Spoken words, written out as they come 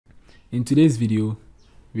In today's video,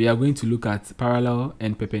 we are going to look at parallel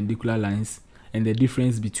and perpendicular lines and the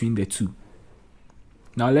difference between the two.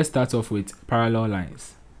 Now let's start off with parallel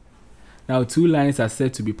lines. Now two lines are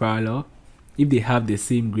said to be parallel if they have the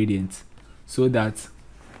same gradient, so that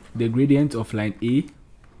the gradient of line A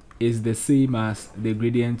is the same as the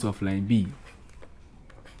gradient of line B.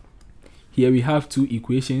 Here we have two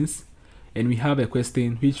equations and we have a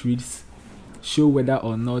question which reads, show whether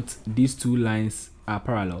or not these two lines are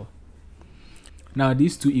parallel. Now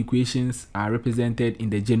these two equations are represented in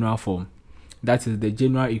the general form, that is the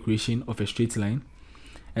general equation of a straight line.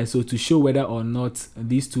 And so to show whether or not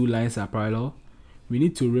these two lines are parallel, we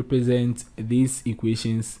need to represent these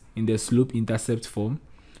equations in the slope-intercept form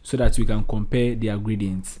so that we can compare their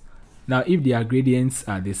gradients. Now if their gradients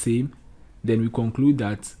are the same, then we conclude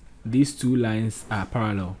that these two lines are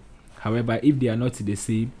parallel. However, if they are not the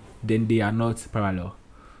same, then they are not parallel.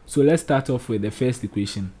 So let's start off with the first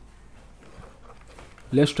equation.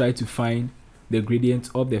 Let's try to find the gradient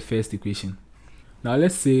of the first equation. Now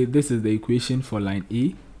let's say this is the equation for line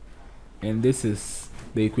A and this is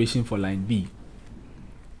the equation for line B.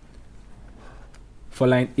 For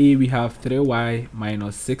line A, we have 3y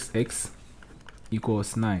minus 6x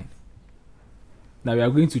equals 9. Now we are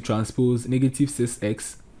going to transpose negative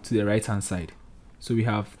 6x to the right hand side. So we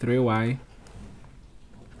have 3y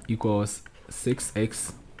equals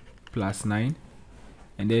 6x plus 9,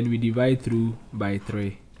 and then we divide through by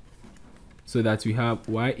 3, so that we have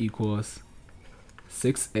y equals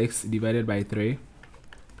 6x divided by 3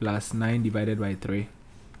 plus 9 divided by 3.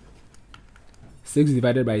 6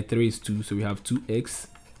 divided by 3 is 2, so we have 2x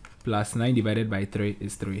plus 9 divided by 3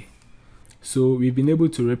 is 3. So we've been able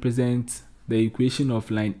to represent the equation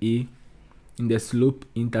of line A in the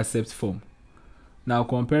slope-intercept form. Now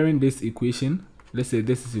comparing this equation, let's say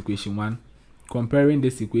this is equation 1, comparing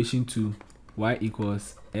this equation to y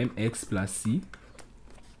equals mx plus c,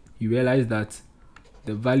 you realize that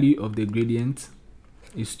the value of the gradient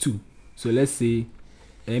is 2. So let's say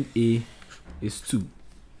ma is 2.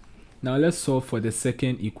 Now let's solve for the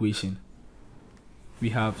second equation. We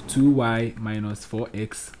have 2y minus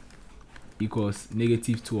 4x equals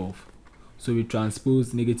negative 12. So we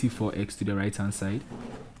transpose negative 4x to the right hand side.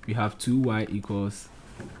 We have 2y equals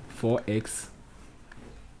 4x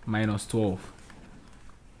minus 12.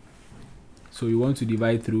 So we want to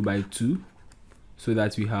divide through by 2, so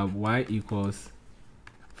that we have y equals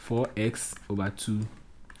 4x over 2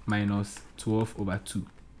 minus 12 over 2.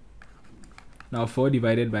 Now 4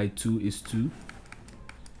 divided by 2 is 2,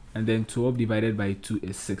 and then 12 divided by 2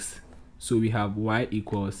 is 6. So we have y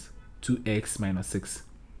equals 2x minus 6.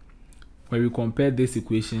 When we compare this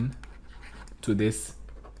equation to this,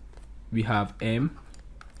 we have m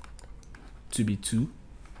to be 2,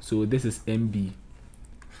 so this is mb.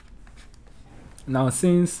 Now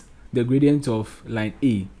since the gradient of line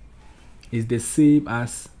A is the same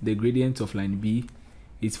as the gradient of line B,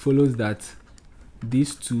 it follows that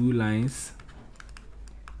these two lines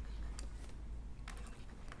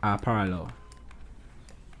are parallel.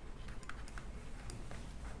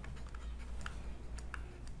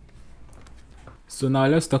 So now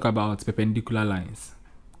let's talk about perpendicular lines.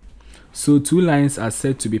 So two lines are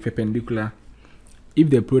said to be perpendicular if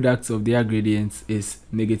the product of their gradients is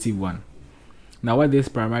 -1. Now what this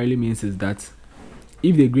primarily means is that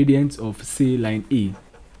if the gradient of, say, line A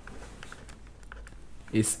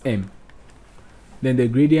is m, then the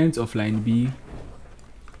gradient of line B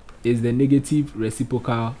is the negative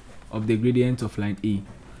reciprocal of the gradient of line A,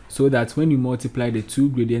 so that when you multiply the two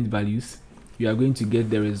gradient values, you are going to get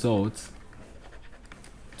the result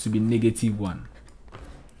to be -1.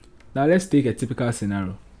 Now let's take a typical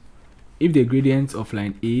scenario. If the gradient of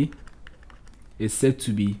line A is said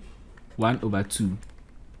to be 1 over 2,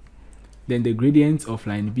 then the gradient of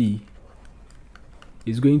line B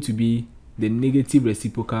is going to be the negative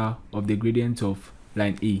reciprocal of the gradient of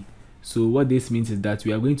line A. So what this means is that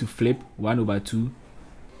we are going to flip 1 over 2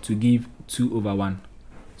 to give 2 over 1.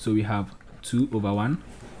 So we have 2 over 1,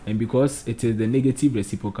 and because it is the negative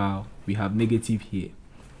reciprocal, we have negative here.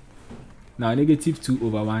 Now -2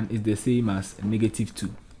 over 1 is the same as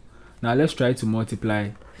 -2. Now let's try to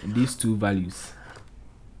multiply these two values.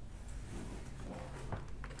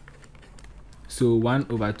 So 1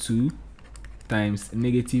 over 2 times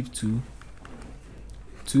 -2,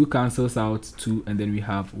 2 cancels out 2, and then we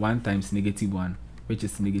have 1 times -1, which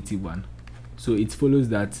is -1. So it follows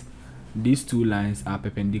that these two lines are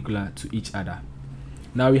perpendicular to each other.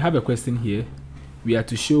 Now we have a question here. We are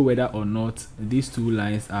to show whether or not these two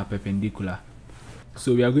lines are perpendicular.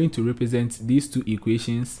 So we are going to represent these two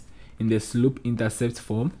equations in the slope-intercept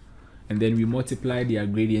form, and then we multiply their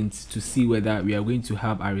gradients to see whether we are going to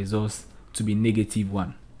have our results to be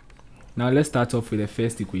 -1. Now let's start off with the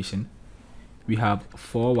first equation. We have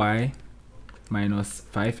 4y minus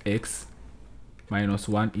 5x minus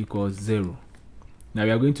 1 equals 0. Now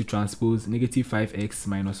we are going to transpose -5x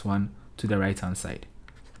minus 1 to the right hand side.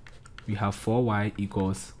 We have 4y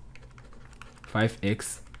equals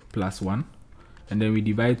 5x plus 1, and then we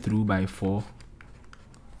divide through by 4,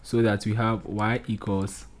 so that we have y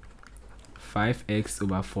equals 5x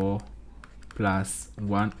over 4 plus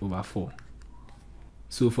 1 over 4.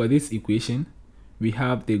 So for this equation, we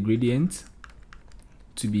have the gradient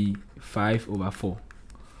to be 5 over 4.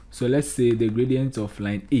 So let's say the gradient of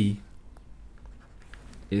line A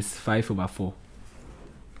is 5 over 4.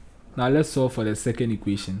 Now let's solve for the second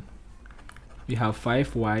equation. We have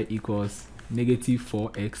 5y equals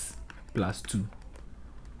 -4x plus 2.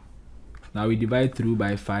 Now we divide through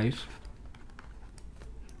by 5,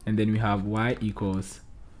 and then we have y equals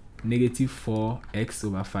 -4x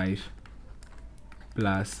over 5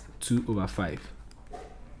 plus 2 over 5.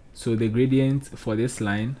 So the gradient for this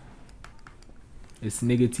line is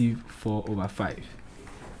 -4 over 5.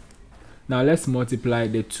 Now let's multiply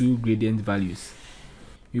the two gradient values.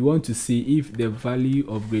 We want to see if the value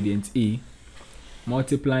of gradient A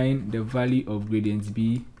multiplying the value of gradient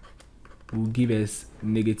B will give us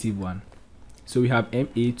 -1. So we have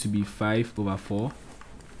MA to be 5 over 4,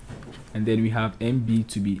 and then we have MB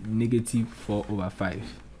to be -4 over 5.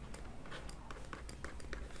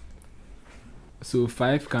 So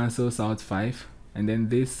 5 cancels out 5, and then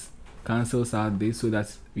this cancels out this, so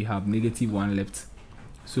that we have -1 left.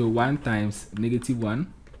 So 1 times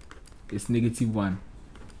 -1 is -1.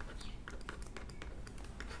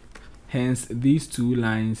 Hence, these two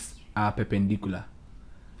lines are perpendicular.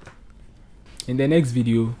 In the next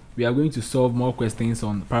video, we are going to solve more questions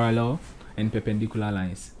on parallel and perpendicular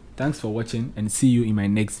lines. Thanks for watching, and see you in my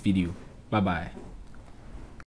next video. Bye bye.